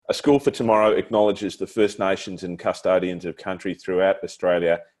A School for Tomorrow acknowledges the First Nations and custodians of country throughout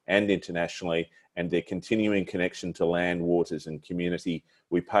Australia and internationally, and their continuing connection to land, waters and community.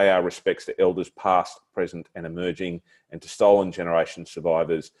 We pay our respects to elders past, present and emerging, and to stolen generation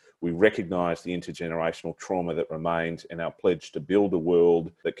survivors. We recognise the intergenerational trauma that remains and our pledge to build a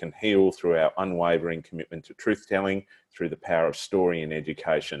world that can heal through our unwavering commitment to truth-telling through the power of story and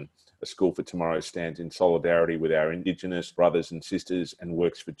education. A School for Tomorrow stands in solidarity with our Indigenous brothers and sisters and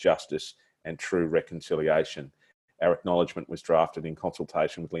works for justice and true reconciliation. Our acknowledgement was drafted in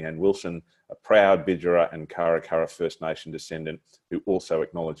consultation with Leanne Wilson, a proud Bidjara and Karakara First Nation descendant who also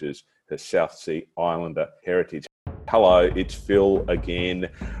acknowledges her South Sea Islander heritage. Hello, it's Phil again.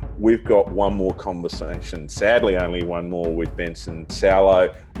 We've got one more conversation, sadly only one more, with Benson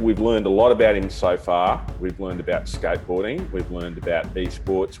Saulo. We've learned a lot about him so far. We've learned about skateboarding, we've learned about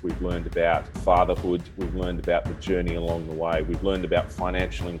esports, we've learned about fatherhood, we've learned about the journey along the way, we've learned about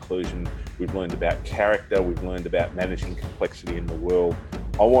financial inclusion, we've learned about character, we've learned about managing complexity in the world.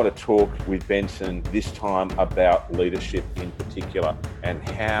 I want to talk with Benson this time about leadership in particular and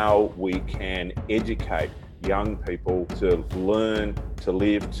how we can educate young people to learn, to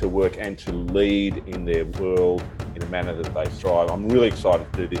live, to work and to lead in their world in a manner that they thrive. I'm really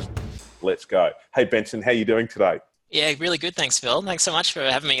excited to do this. Let's go. Hey Benson, how are you doing today? Yeah, really good. Thanks, Phil. Thanks so much for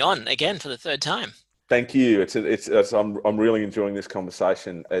having me on again for the third time. Thank you. I'm really enjoying this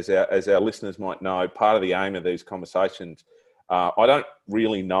conversation. As our listeners might know, part of the aim of these conversations, I don't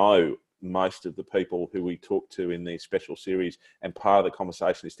really know most of the people who we talk to in these special series, and part of the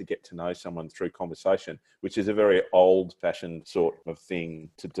conversation is to get to know someone through conversation, which is a very old-fashioned sort of thing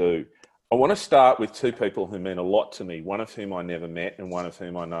to do. I want to start with two people who mean a lot to me, one of whom I never met and one of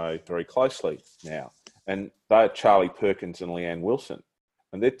whom I know very closely now, and they're Charlie Perkins and Leanne Wilson.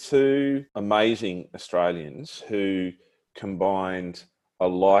 And they're two amazing Australians who combined a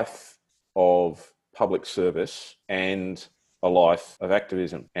life of public service and a life of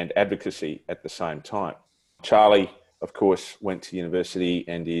activism and advocacy at the same time. Charlie, of course, went to university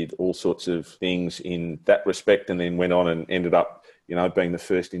and did all sorts of things in that respect, and then went on and ended up, being the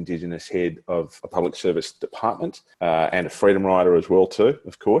first Indigenous head of a public service department and a freedom rider as well too,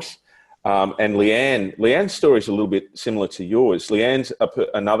 of course. And Leanne's story is a little bit similar to yours. Leanne's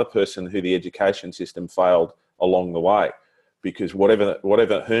another person who the education system failed along the way, because whatever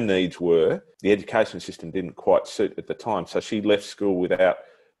her needs were, the education system didn't quite suit at the time. So she left school without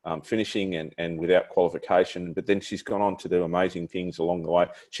finishing and without qualification, but then she's gone on to do amazing things along the way.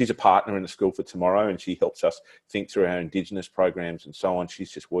 She's a partner in the School for Tomorrow, and she helps us think through our Indigenous programs and so on. She's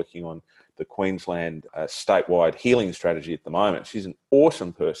just working on the Queensland statewide healing strategy at the moment. She's an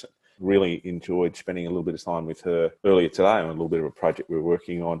awesome person. Really enjoyed spending a little bit of time with her earlier today on a little bit of a project we're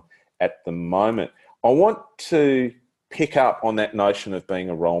working on at the moment. I want to pick up on that notion of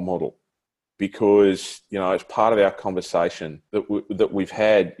being a role model, because, as part of our conversation that we've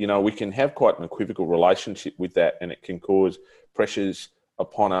had, we can have quite an equivocal relationship with that, and it can cause pressures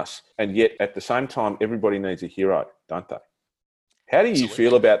upon us. And yet at the same time, everybody needs a hero, don't they? How do you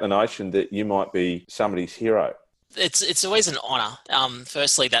feel about the notion that you might be somebody's hero? It's always an honor.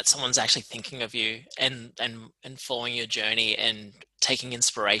 Firstly, that someone's actually thinking of you and following your journey and taking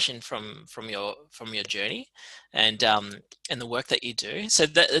inspiration from your journey and the work that you do. So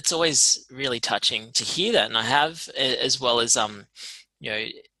that it's always really touching to hear that, and I have, as well as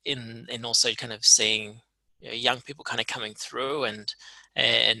in also kind of seeing young people kind of coming through and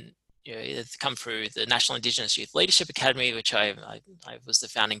they've come through the National Indigenous Youth Leadership Academy, which I was the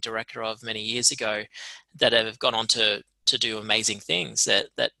founding director of many years ago, that have gone on to do amazing things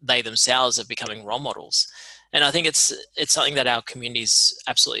that they themselves are becoming role models. And I think it's something that our communities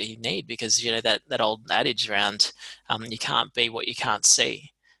absolutely need, because that old adage around you can't be what you can't see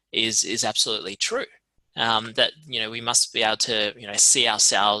is absolutely true. That we must be able to see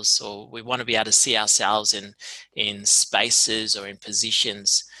ourselves, or we want to be able to see ourselves in spaces or in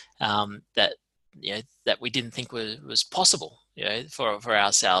positions that we didn't think was possible for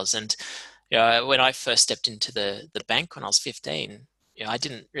ourselves. And when I first stepped into the bank when I was 15, I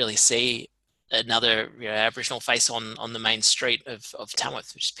didn't really see another Aboriginal face on the main street of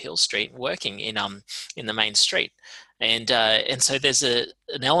Tamworth, which is Peel Street, working in the main street. And so there's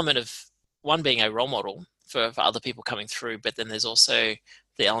an element of one being a role model for other people coming through, but then there's also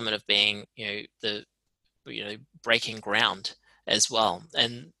the element of being the breaking ground as well.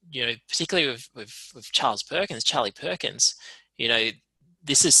 And particularly with Charlie Perkins,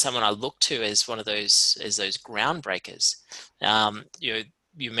 this is someone I look to as one of those groundbreakers.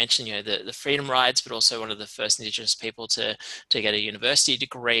 You mentioned the freedom rides, but also one of the first Indigenous people to get a university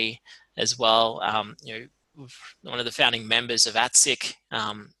degree as well. One of the founding members of ATSIC,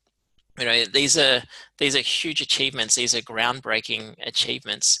 These are huge achievements. These are groundbreaking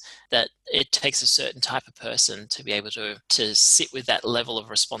achievements that it takes a certain type of person to be able to sit with that level of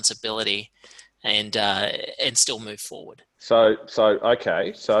responsibility and still move forward.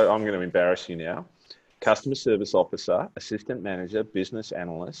 Okay. So I'm going to embarrass you now. Customer Service Officer, Assistant Manager, Business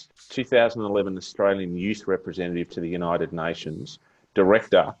Analyst, 2011 Australian Youth Representative to the United Nations,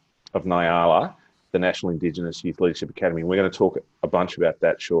 Director of NIALA, the National Indigenous Youth Leadership Academy. We're going to talk a bunch about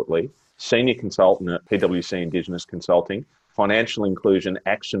that shortly. Senior Consultant at PwC Indigenous Consulting, Financial Inclusion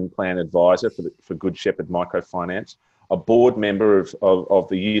Action Plan Advisor for Good Shepherd Microfinance, a board member of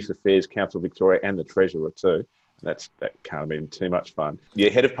the Youth Affairs Council Victoria and the Treasurer too. That can't have been too much fun. You're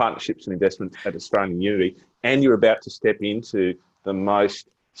head of partnerships and investments at Australian Unity, and you're about to step into the most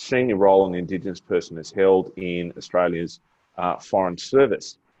senior role an Indigenous person has held in Australia's foreign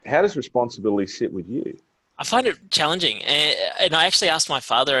service. How does responsibility sit with you? I find it challenging, and I actually asked my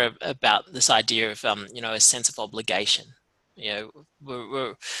father about this idea of a sense of obligation.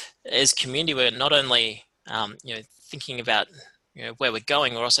 We're as a community, we're not only thinking about where we're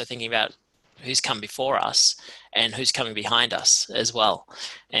going, we're also thinking about who's come before us and who's coming behind us as well.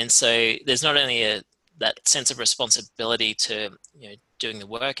 And so there's not only that sense of responsibility to doing the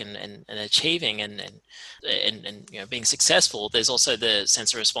work and achieving and being successful. There's also the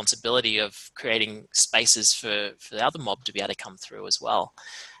sense of responsibility of creating spaces for the other mob to be able to come through as well.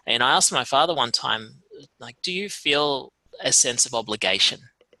 And I asked my father one time, like, do you feel a sense of obligation?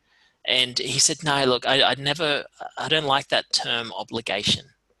 And he said, no, look, I don't like that term obligation.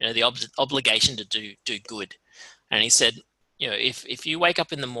 The obligation to do good. And he said, if you wake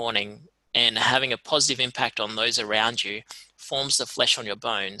up in the morning and having a positive impact on those around you forms the flesh on your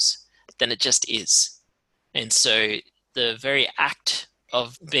bones, then it just is. And so the very act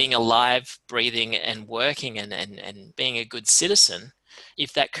of being alive, breathing, and working and being a good citizen,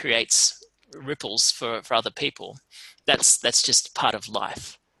 if that creates ripples for other people, that's just part of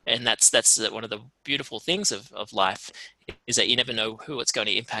life. And that's one of the beautiful things of life, is that you never know who it's going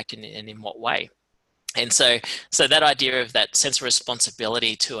to impact and in what way. And so that idea of that sense of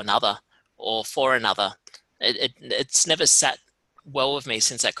responsibility to another or for another, it's never sat well with me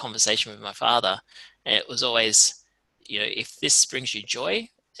since that conversation with my father. And it was always, if this brings you joy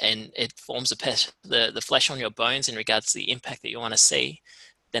and it forms the flesh on your bones in regards to the impact that you want to see,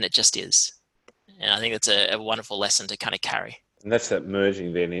 then it just is. And I think it's a wonderful lesson to kind of carry. And that's that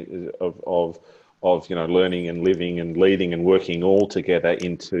merging then of learning and living and leading and working all together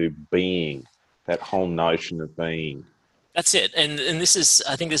into being, that whole notion of being. That's it. And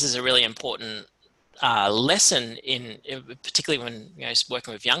I think this is a really important lesson particularly when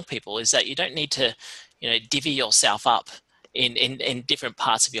working with young people, is that you don't need to divvy yourself up in different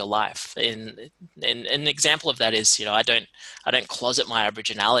parts of your life. And an example of that is I don't closet my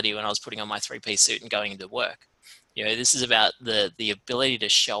Aboriginality when I was putting on my 3-piece suit and going into work. This is about the ability to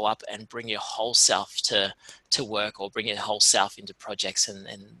show up and bring your whole self to work, or bring your whole self into projects, and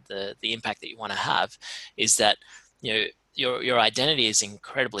the impact that you want to have is that your identity is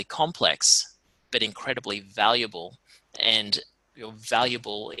incredibly complex but incredibly valuable, and you're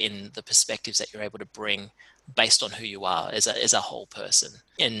valuable in the perspectives that you're able to bring based on who you are as a whole person.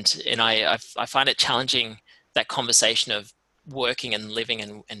 And I find it challenging, that conversation of working and living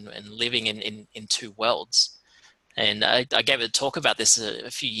and living in two worlds. And I gave a talk about this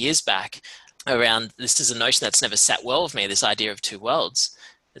a few years back around, this is a notion that's never sat well with me, this idea of two worlds.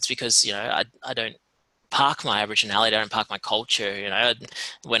 It's because, I don't park my Aboriginality, I don't park my culture,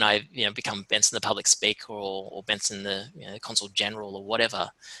 when I, become Benson the public speaker or Benson the consul general or whatever,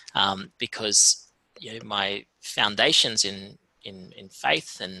 because, my foundations in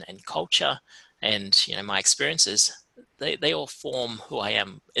faith and culture and, my experiences, they all form who I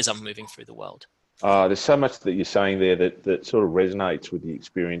am as I'm moving through the world. There's so much that you're saying there that sort of resonates with the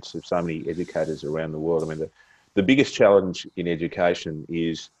experience of so many educators around the world. I mean, the biggest challenge in education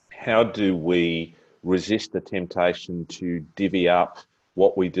is, how do we resist the temptation to divvy up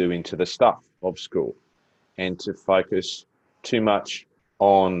what we do into the stuff of school, and to focus too much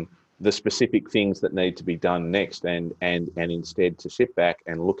on the specific things that need to be done next, and instead to sit back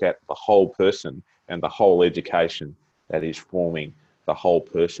and look at the whole person and the whole education that is forming the whole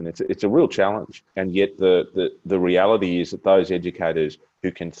person. It's a real challenge. And yet the reality is that those educators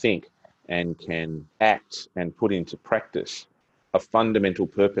who can think and can act and put into practice a fundamental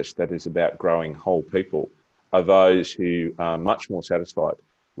purpose that is about growing whole people are those who are much more satisfied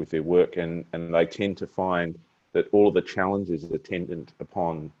with their work, and they tend to find that all of the challenges attendant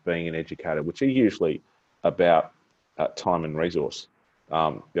upon being an educator, which are usually about time and resource,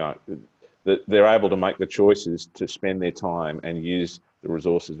 that they're able to make the choices to spend their time and use the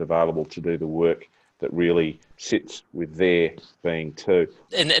resources available to do the work that really sits with their being too.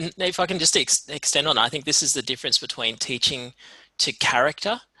 And if I can just extend on, I think this is the difference between teaching to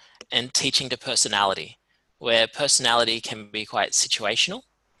character and teaching to personality, where personality can be quite situational,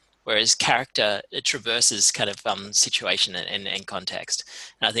 whereas character, it traverses kind of situation and context.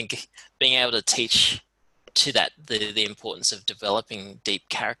 And I think being able to teach to that, the importance of developing deep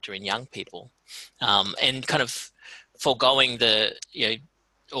character in young people, and kind of foregoing the,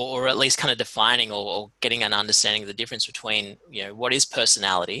 or at least kind of defining or getting an understanding of the difference between, what is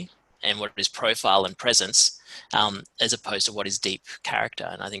personality and what is profile and presence, as opposed to what is deep character.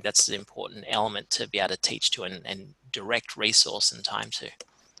 And I think that's an important element to be able to teach to and direct resource and time to.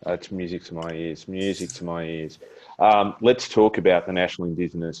 It's music to my ears, music to my ears. Let's talk about the National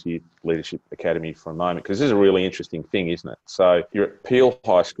Indigenous Youth Leadership Academy for a moment, because this is a really interesting thing, isn't it? So you're at Peel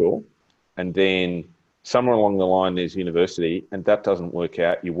High School, and then somewhere along the line there's university, and that doesn't work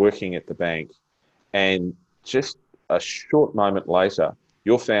out. You're working at the bank, and just a short moment later,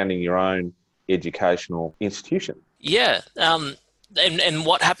 you're founding your own educational institution. Yeah. And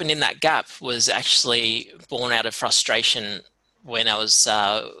what happened in that gap was actually born out of frustration when I was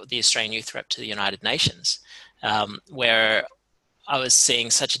the Australian Youth Rep to the United Nations, where I was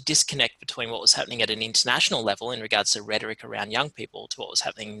seeing such a disconnect between what was happening at an international level in regards to rhetoric around young people to what was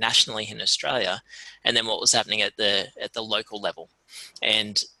happening nationally in Australia, and then what was happening at the local level.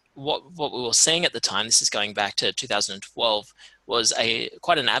 And what we were seeing at the time, this is going back to 2012, was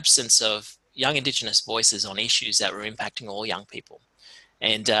quite an absence of young Indigenous voices on issues that were impacting all young people.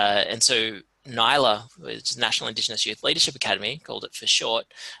 And so NILA, which is National Indigenous Youth Leadership Academy, called it for short,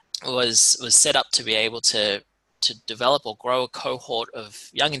 was set up to be able to develop or grow a cohort of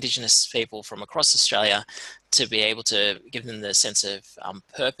young Indigenous people from across Australia to be able to give them the sense of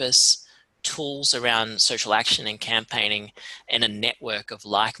purpose, tools around social action and campaigning, and a network of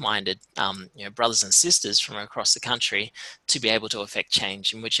like-minded brothers and sisters from across the country to be able to affect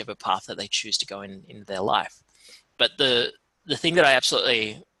change in whichever path that they choose to go in their life. But the thing that I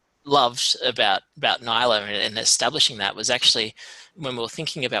absolutely loved about NILA and establishing that was actually when we were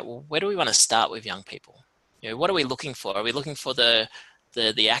thinking about, well, where do we want to start with young people? What are we looking for? Are we looking for the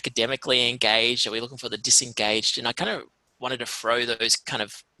academically engaged? Are we looking for the disengaged? And I kind of wanted to throw those kind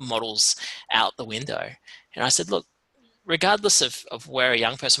of models out the window. And I said, look, regardless of where a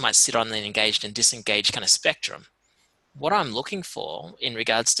young person might sit on the engaged and disengaged kind of spectrum, what I'm looking for in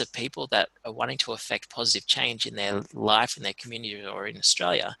regards to people that are wanting to affect positive change in their life, in their community, or in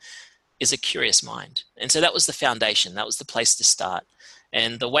Australia is a curious mind. And so that was the foundation. That was the place to start.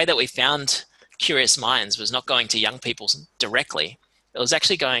 And the way that we found curious minds was not going to young people directly. It was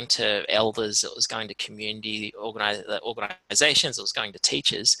actually going to elders. It was going to community organizations. It was going to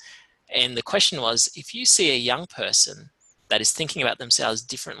teachers. And the question was, if you see a young person that is thinking about themselves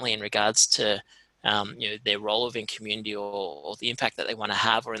differently in regards to their role within community or the impact that they want to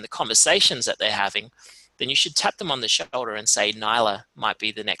have or in the conversations that they're having, then you should tap them on the shoulder and say, NILA might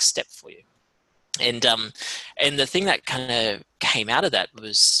be the next step for you. And the thing that kind of came out of that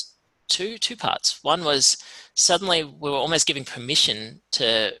was two parts. One was suddenly we were almost giving permission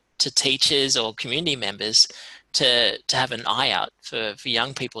to teachers or community members to have an eye out for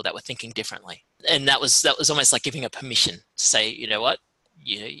young people that were thinking differently. And that was almost like giving a permission to say, you know what,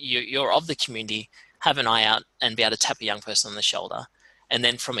 you're of the community, have an eye out and be able to tap a young person on the shoulder. And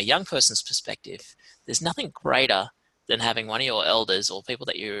then from a young person's perspective, there's nothing greater than having one of your elders or people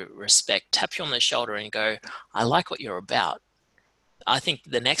that you respect tap you on the shoulder and go, I like what you're about. I think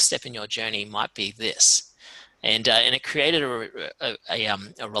the next step in your journey might be this. And it created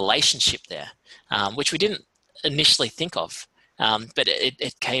a relationship there, which we didn't initially think of, but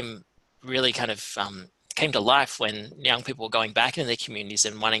it came really kind of came to life when young people were going back into their communities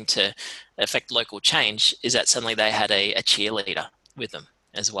and wanting to affect local change, is that suddenly they had a cheerleader with them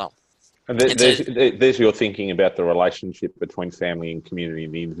as well. And there's your thinking about the relationship between family and community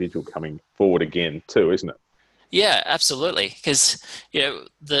and the individual coming forward again too, isn't it? Yeah, absolutely. Because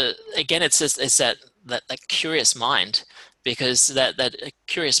it's that curious mind, because that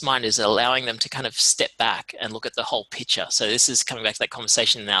curious mind is allowing them to kind of step back and look at the whole picture. So this is coming back to that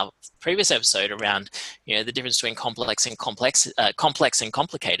conversation in our previous episode around, the difference between complex and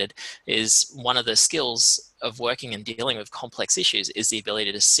complicated is one of the skills of working and dealing with complex issues is the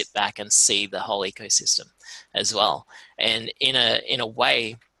ability to sit back and see the whole ecosystem as well. And in a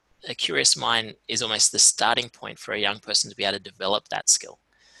way, a curious mind is almost the starting point for a young person to be able to develop that skill.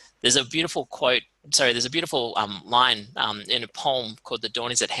 There's a beautiful line in a poem called The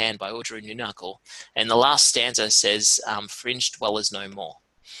Dawn is at Hand by Audrey Nunnally. And the last stanza says, fringe dwellers no more.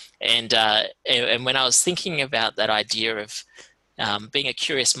 And when I was thinking about that idea of being a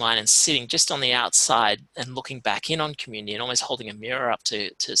curious mind and sitting just on the outside and looking back in on community and almost holding a mirror up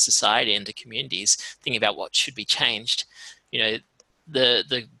to society and to communities, thinking about what should be changed. The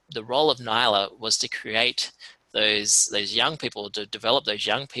role of Nyla was to create those young people, to develop those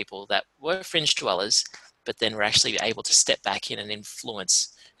young people that were fringe dwellers, but then were actually able to step back in and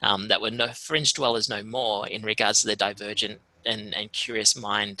influence, that were no fringe dwellers no more in regards to their divergent and curious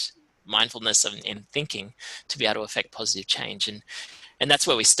mindfulness and thinking, to be able to affect positive change. And that's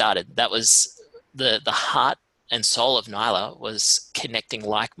where we started. That was the heart and soul of Nyla, was connecting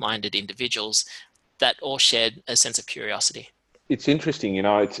like-minded individuals that all shared a sense of curiosity. It's interesting,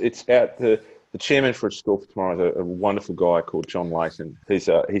 it's out the chairman for a School for Tomorrow is a wonderful guy called John Layton. He's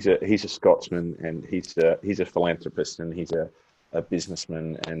a Scotsman, and he's a philanthropist, and he's a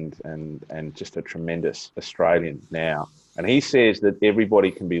businessman, and just a tremendous Australian now. And he says that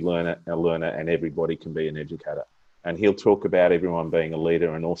everybody can be a learner, and everybody can be an educator. And he'll talk about everyone being a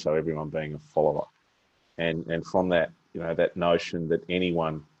leader and also everyone being a follower. And from that, that notion that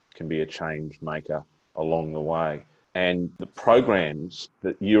anyone can be a change maker along the way. And the programs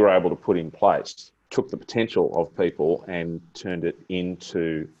that you were able to put in place took the potential of people and turned it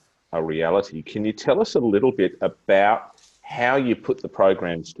into a reality. Can you tell us a little bit about how you put the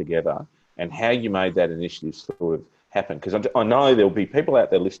programs together and how you made that initiative sort of happen? Because I know there'll be people out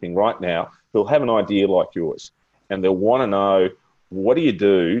there listening right now who'll have an idea like yours, and they'll want to know, what do you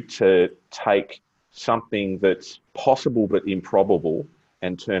do to take something that's possible but improbable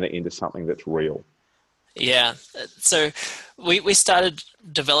and turn it into something that's real? Yeah, so we started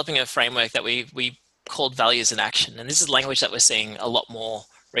developing a framework that we called values in action, and this is language that we're seeing a lot more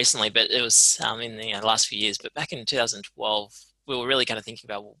recently, but it was in the last few years. But back in 2012, we were really kind of thinking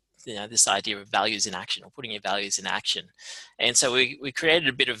about this idea of values in action, or putting your values in action. And so we created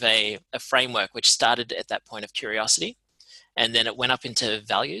a bit of a framework which started at that point of curiosity, and then it went up into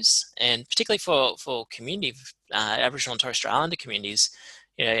values. And particularly for community, Aboriginal and Torres Strait Islander communities,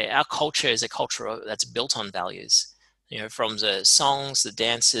 our culture is a culture that's built on values. From the songs, the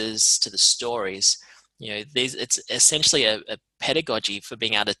dances, to the stories. It's essentially a pedagogy for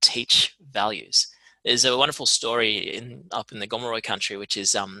being able to teach values. There's a wonderful story up in the Gomeroi country, which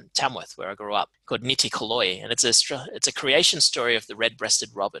is Tamworth, where I grew up, called Niti Koloi, and it's a creation story of the red-breasted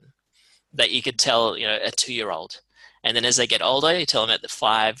robin that you could tell a 2-year-old. And then as they get older, you tell them at the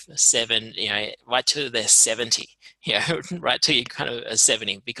 5, 7, right to they're 70, right to you kind of are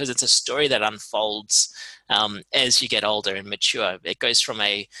 70, because it's a story that unfolds as you get older and mature. It goes from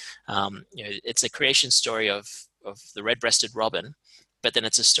it's a creation story of the red-breasted robin, but then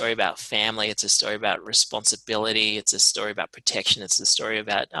it's a story about family. It's a story about responsibility. It's a story about protection. It's a story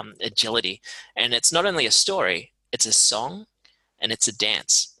about agility. And it's not only a story, it's a song and it's a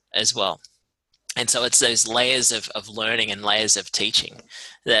dance as well. And so it's those layers of learning and layers of teaching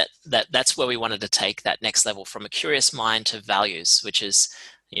that's where we wanted to take that next level, from a curious mind to values, which is,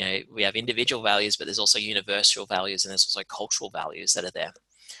 we have individual values, but there's also universal values, and there's also cultural values that are there,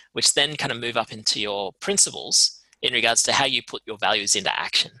 which then kind of move up into your principles in regards to how you put your values into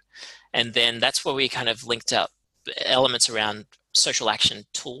action. And then that's where we kind of linked up elements around social action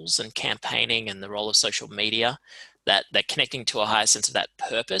tools and campaigning and the role of social media, that connecting to a higher sense of that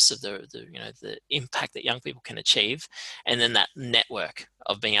purpose of the impact that young people can achieve, and then that network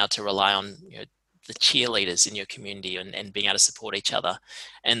of being able to rely on the cheerleaders in your community and being able to support each other.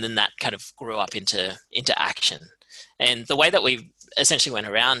 And then that kind of grew up into action. And the way that we essentially went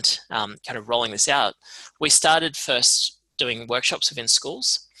around kind of rolling this out, we started first doing workshops within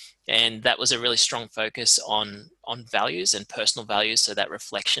schools. And that was a really strong focus on values and personal values, so that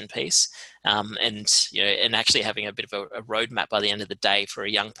reflection piece, and actually having a bit of a roadmap by the end of the day for a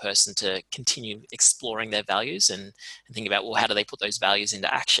young person to continue exploring their values and think about, well, how do they put those values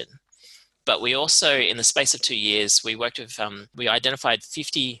into action? But we also, in the space of 2 years, we worked with, we identified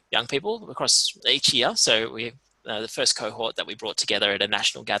 50 young people across each year. So we the first cohort that we brought together at a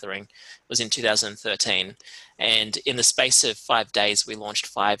national gathering was in 2013. And in the space of 5 days, we launched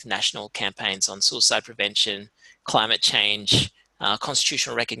 5 national campaigns on suicide prevention, climate change,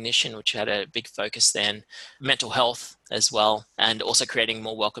 constitutional recognition, which had a big focus then, mental health as well, and also creating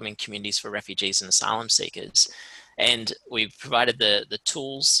more welcoming communities for refugees and asylum seekers. And we provided the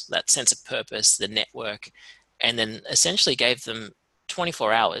tools, that sense of purpose, the network, and then essentially gave them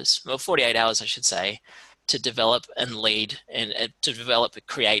 24 hours, well, 48 hours, I should say, to develop and lead and to develop,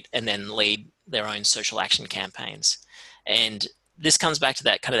 create, and then lead their own social action campaigns. And this comes back to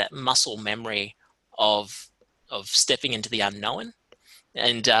that kind of that muscle memory of stepping into the unknown.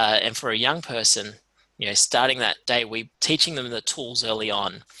 And for a young person, starting that day, we teaching them the tools early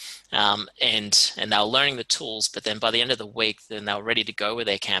on and they were learning the tools. But then by the end of the week, then they were ready to go with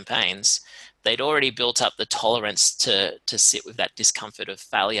their campaigns. They'd already built up the tolerance to sit with that discomfort of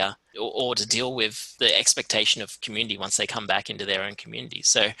failure, or to deal with the expectation of community once they come back into their own community.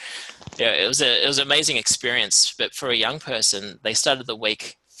 So yeah, it was an amazing experience. But for a young person, they started the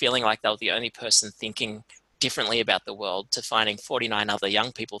week feeling like they were the only person thinking differently about the world, to finding 49 other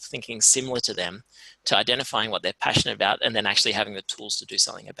young people thinking similar to them, to identifying what they're passionate about, and then actually having the tools to do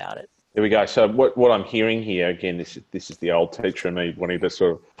something about it. There we go. So what I'm hearing here, again, this is the old teacher in me wanting to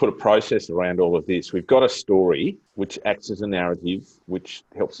sort of put a process around all of this. We've got a story which acts as a narrative, which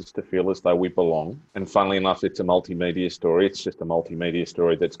helps us to feel as though we belong. And funnily enough, it's a multimedia story. It's just a multimedia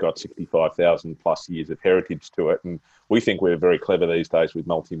story that's got 65,000 plus years of heritage to it. And we think we're very clever these days with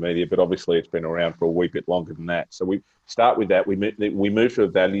multimedia, but obviously it's been around for a wee bit longer than that. So we start with that. We move to a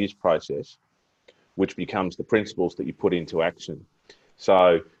values process, which becomes the principles that you put into action.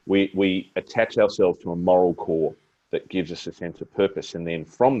 So we attach ourselves to a moral core that gives us a sense of purpose. And then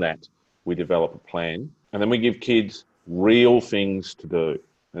from that, we develop a plan. And then we give kids real things to do.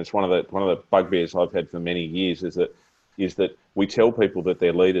 And it's one of the bugbears I've had for many years is that we tell people that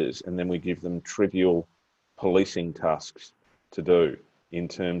they're leaders, and then we give them trivial policing tasks to do in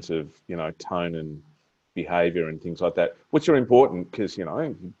terms of, tone and behaviour and things like that, which are important because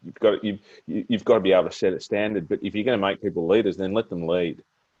you've got to be able to set a standard. But if you're going to make people leaders, then let them lead.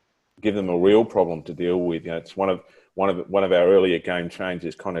 Give them a real problem to deal with. It's one of our earlier game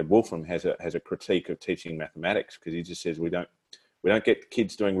changers, Conrad Wolfram, has a critique of teaching mathematics, because he just says we don't get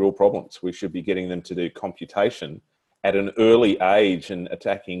kids doing real problems. We should be getting them to do computation at an early age and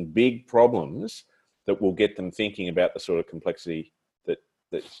attacking big problems that will get them thinking about the sort of complexity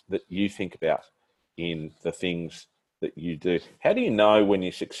that you think about in the things that you do. How do you know when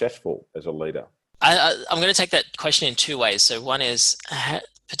you're successful as a leader? I'm going to take that question in two ways. So one is,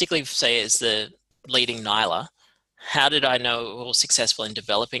 particularly say as the leading Nyla, how did I know we were successful in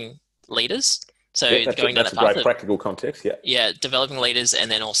developing leaders? So that's a great practical context. Yeah, developing leaders, and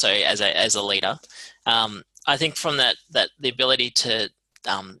then also as a leader. I think from that the ability to,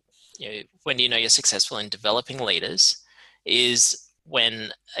 when do you know you're successful in developing leaders, is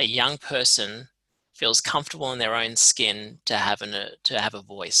when a young person feels comfortable in their own skin to have a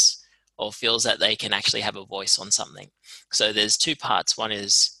voice, or feels that they can actually have a voice on something. So there's two parts. One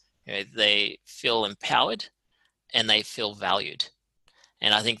is they feel empowered and they feel valued.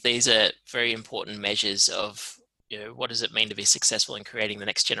 And I think these are very important measures of what does it mean to be successful in creating the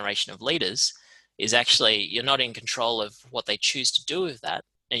next generation of leaders. Is actually you're not in control of what they choose to do with that,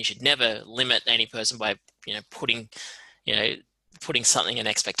 and you should never limit any person by putting something, an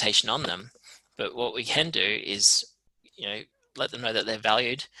expectation on them. But what we can do is, let them know that they're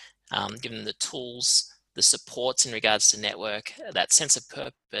valued, give them the tools, the supports in regards to network, that sense of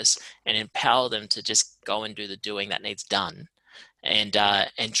purpose, and empower them to just go and do the doing that needs done, and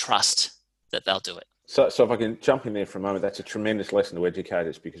trust that they'll do it. So if I can jump in there for a moment, that's a tremendous lesson to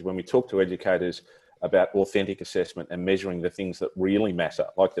educators, because when we talk to educators about authentic assessment and measuring the things that really matter,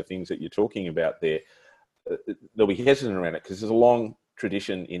 like the things that you're talking about there, they'll be hesitant around it, because there's a long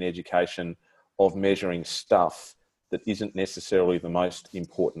tradition in education of measuring stuff that isn't necessarily the most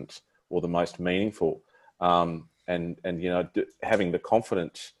important or the most meaningful, and having the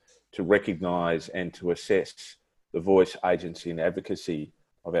confidence to recognise and to assess the voice, agency, and advocacy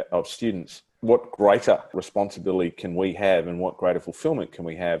of students. What greater responsibility can we have, and what greater fulfilment can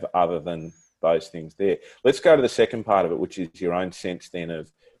we have other than those things there? Let's go to the second part of it, which is your own sense then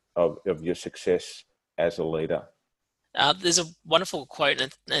of your success as a leader. There's a wonderful quote,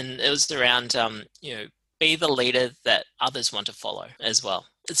 and it was around, be the leader that others want to follow as well.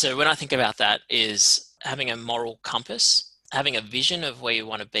 So when I think about that, is having a moral compass, having a vision of where you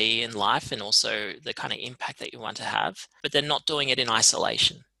want to be in life, and also the kind of impact that you want to have, but then not doing it in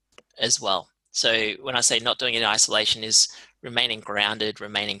isolation as well. So when I say not doing it in isolation, is remaining grounded,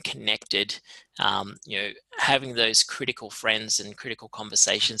 remaining connected, having those critical friends and critical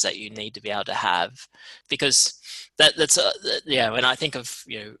conversations that you need to be able to have, because when I think of,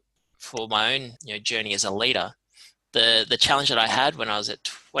 for my own, journey as a leader, the challenge that I had when I was at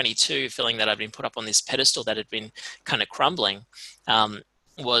 22, feeling that I'd been put up on this pedestal that had been kind of crumbling,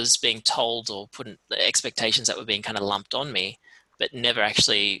 was being told or put in the expectations that were being kind of lumped on me, but never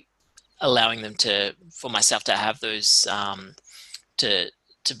actually allowing them for myself to have those, to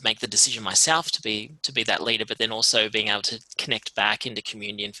make the decision myself to be that leader, but then also being able to connect back into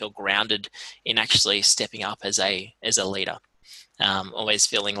community and feel grounded in actually stepping up as a leader. Always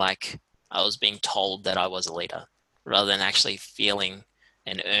feeling like I was being told that I was a leader, rather than actually feeling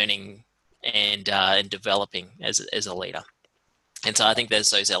and earning and developing as a leader. And so I think there's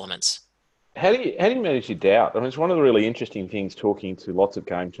those elements. How do you manage your doubt? I mean, it's one of the really interesting things talking to lots of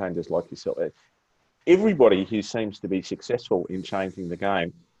game changers like yourself. Everybody who seems to be successful in changing the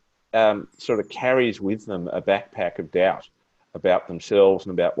game sort of carries with them a backpack of doubt about themselves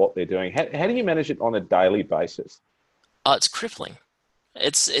and about what they're doing. How do you manage it on a daily basis? Oh, it's crippling.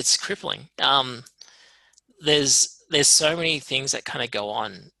 It's crippling. There's so many things that kind of go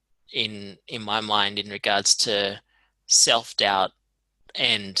on in my mind in regards to self-doubt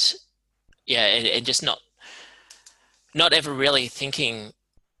and yeah, and just not ever really thinking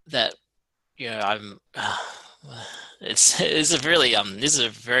that I'm it's a really this is a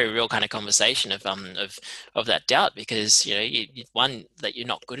very real kind of conversation of that doubt, because one, that you're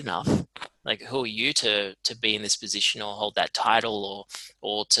not good enough. Like, who are you to be in this position or hold that title,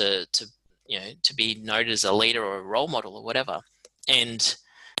 or to be noted as a leader or a role model or whatever. And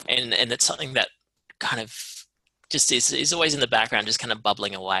it's something that kind of just is always in the background, just kind of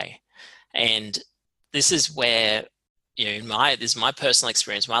bubbling away. And this is where, this is my personal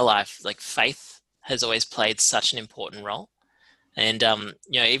experience, my life, like faith has always played such an important role. And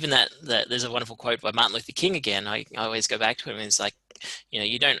even that there's a wonderful quote by Martin Luther King again. I always go back to him. It's like,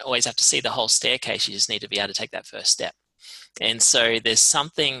 you don't always have to see the whole staircase. You just need to be able to take that first step. And so there's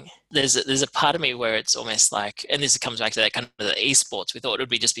a part of me where it's almost like, and this comes back to that kind of the esports. We thought it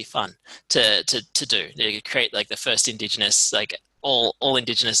would just be fun to do. You create like the first indigenous, like all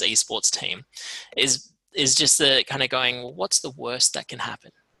indigenous esports team is just the kind of going, well, what's the worst that can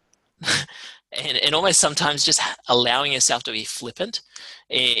happen? and almost sometimes just allowing yourself to be flippant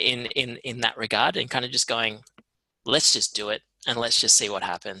in that regard, and kind of just going, let's just do it and let's just see what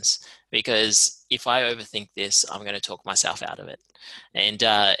happens. Because if I overthink this, I'm going to talk myself out of it.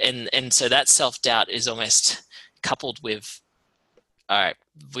 And so that self-doubt is almost coupled with, all right,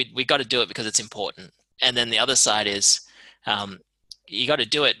 we got to do it because it's important. And then the other side is, you got to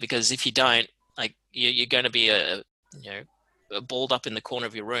do it because if you don't, like, you're going to be balled up in the corner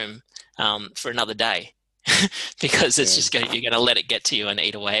of your room for another day because it's just you're going to let it get to you and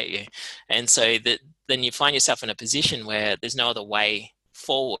eat away at you. And so then you find yourself in a position where there's no other way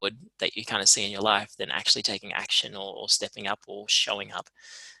forward that you kind of see in your life than actually taking action or stepping up or showing up.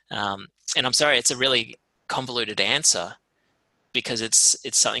 And I'm sorry, it's a really convoluted answer, because it's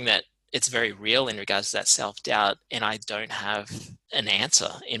something that it's very real in regards to that self-doubt, and I don't have an answer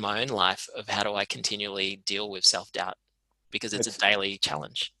in my own life of how do I continually deal with self-doubt, because it's a daily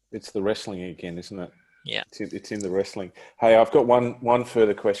challenge. It's the wrestling again, isn't it? Yeah. It's in the wrestling. Hey, I've got one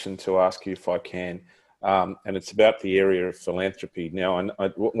further question to ask you if I can, and it's about the area of philanthropy. Now,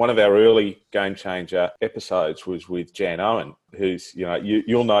 one of our early Game Changer episodes was with Jan Owen, who's,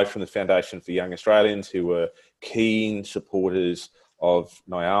 you'll know from the Foundation for Young Australians, who were keen supporters of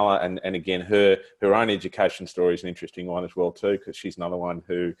Nyala, and again, her own education story is an interesting one as well too, because she's another one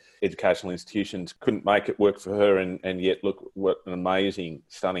who educational institutions couldn't make it work for her, and yet look what an amazing,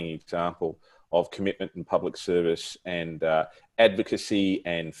 stunning example of commitment and public service and advocacy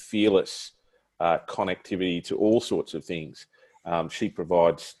and fearless connectivity to all sorts of things she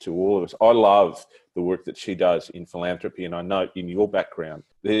provides to all of us. I love the work that she does in philanthropy, and I know in your background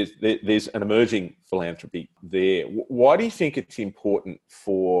there's an emerging philanthropy there. Why do you think it's important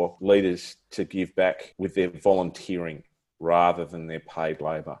for leaders to give back with their volunteering rather than their paid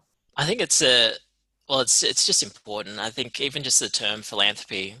labour? I think it's just important. I think even just the term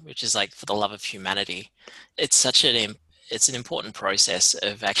philanthropy, which is like for the love of humanity, it's an important process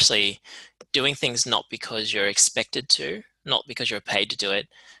of actually doing things not because you're expected to, not because you're paid to do it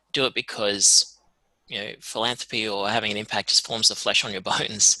because philanthropy or having an impact just forms the flesh on your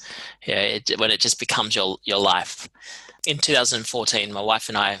bones. When it just becomes your life. In 2014, my wife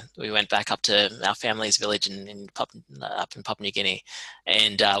and I, we went back up to our family's village up in Papua New Guinea,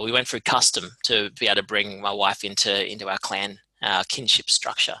 and we went through custom to be able to bring my wife into our clan, our kinship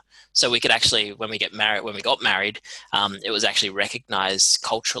structure. So we could actually, when we got married, it was actually recognized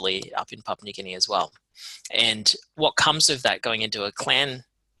culturally up in Papua New Guinea as well. And what comes with that, going into a clan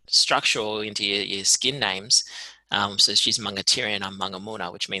structure or into your skin names, so she's Mungatiri and I'm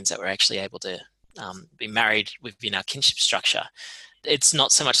Mangamuna, which means that we're actually able to be married within our kinship structure. It's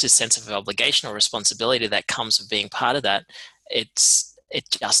not so much this sense of obligation or responsibility that comes with being part of that. It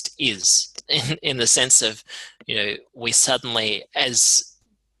just is in the sense of, we suddenly, as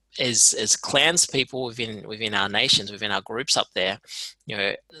clans people within our nations, within our groups up there,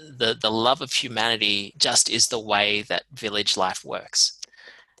 the love of humanity just is the way that village life works.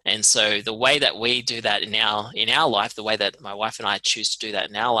 And so the way that we do that in our life, the way that my wife and I choose to do that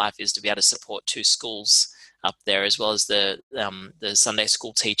in our life, is to be able to support 2 schools up there, as well as the Sunday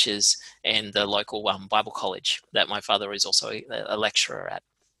school teachers and the local Bible college that my father is also a lecturer at.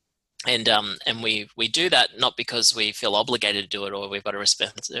 And we do that not because we feel obligated to do it or we've got a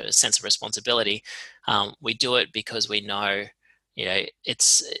sense of responsibility. We do it because we know, we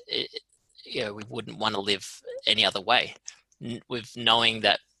wouldn't want to live any other way. With knowing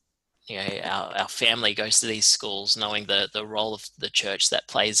that, our family goes to these schools, knowing the role of the church that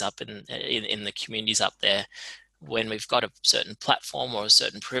plays up in the communities up there. When we've got a certain platform or a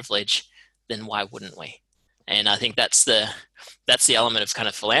certain privilege, then why wouldn't we? And I think that's the element of kind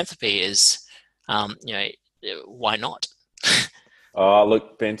of philanthropy is, why not?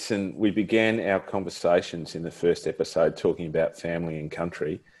 Look, Benson, we began our conversations in the first episode talking about family and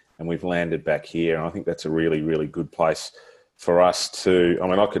country, and we've landed back here. And I think that's a really, really good place for us to,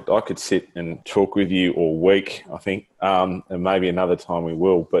 I could sit and talk with you all week, I think, and maybe another time we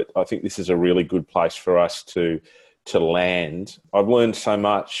will, but I think this is a really good place for us to land. I've learned so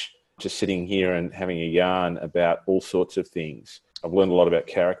much just sitting here and having a yarn about all sorts of things. I've learned a lot about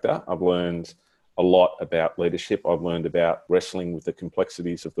character. I've learned a lot about leadership. I've learned about wrestling with the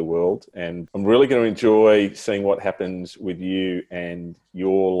complexities of the world. And I'm really going to enjoy seeing what happens with you and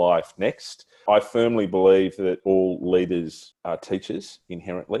your life next. I firmly believe that all leaders are teachers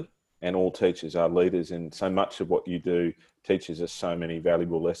inherently, and all teachers are leaders. And so much of what you do teaches us so many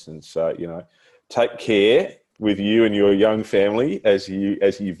valuable lessons. So, take care with you and your young family as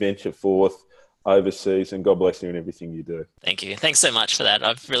you venture forth overseas, and God bless you in everything you do. Thank you. Thanks so much for that.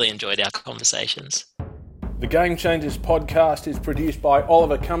 I've really enjoyed our conversations. The Game Changers podcast is produced by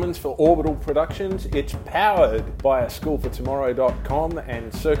Oliver Cummins for Orbital Productions. It's powered by schoolfortomorrow.com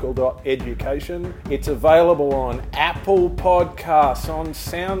and circle.education. It's available on Apple Podcasts, on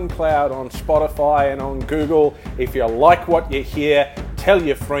SoundCloud, on Spotify, and on Google. If you like what you hear, tell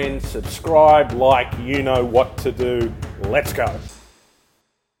your friends, subscribe, like, you know what to do. Let's go.